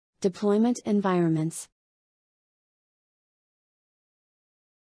Deployment environments.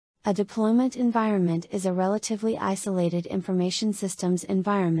 A deployment environment is a relatively isolated information systems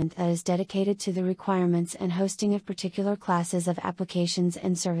environment that is dedicated to the requirements and hosting of particular classes of applications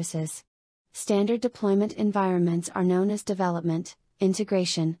and services. Standard deployment environments are known as development,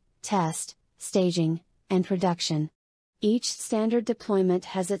 integration, test, staging, and production. Each standard deployment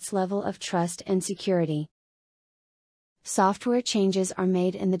has its level of trust and security. Software changes are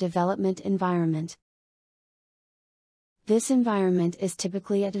made in the development environment. This environment is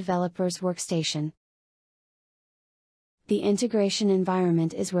typically a developer's workstation. The integration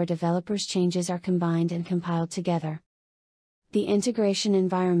environment is where developers' changes are combined and compiled together. The integration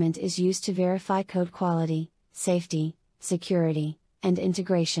environment is used to verify code quality, safety, security, and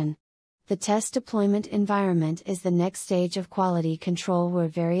integration. The test deployment environment is the next stage of quality control where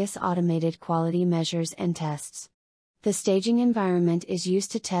various automated quality measures and tests. The staging environment is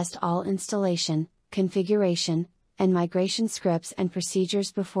used to test all installation, configuration, and migration scripts and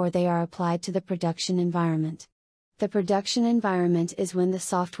procedures before they are applied to the production environment. The production environment is when the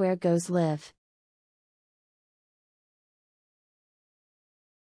software goes live.